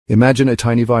Imagine a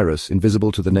tiny virus,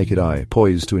 invisible to the naked eye,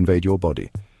 poised to invade your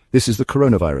body. This is the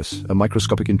coronavirus, a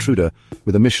microscopic intruder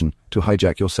with a mission to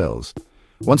hijack your cells.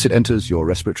 Once it enters your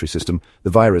respiratory system, the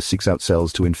virus seeks out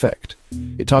cells to infect.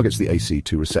 It targets the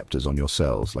AC2 receptors on your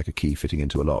cells, like a key fitting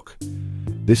into a lock.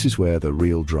 This is where the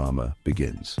real drama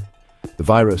begins. The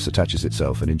virus attaches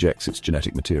itself and injects its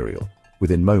genetic material.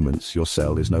 Within moments, your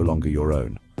cell is no longer your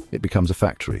own. It becomes a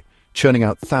factory, churning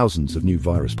out thousands of new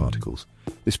virus particles.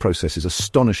 This process is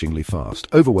astonishingly fast,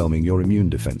 overwhelming your immune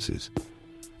defenses.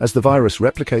 As the virus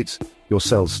replicates, your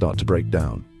cells start to break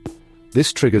down.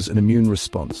 This triggers an immune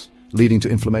response, leading to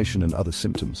inflammation and other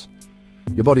symptoms.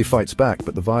 Your body fights back,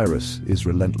 but the virus is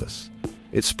relentless.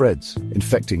 It spreads,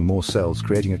 infecting more cells,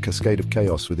 creating a cascade of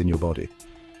chaos within your body.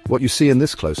 What you see in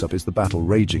this close-up is the battle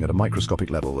raging at a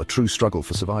microscopic level, a true struggle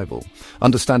for survival.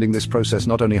 Understanding this process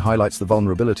not only highlights the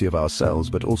vulnerability of our cells,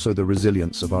 but also the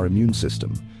resilience of our immune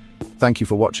system. Thank you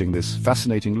for watching this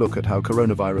fascinating look at how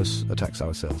coronavirus attacks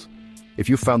our cells. If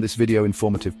you found this video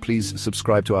informative, please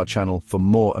subscribe to our channel for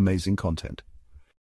more amazing content.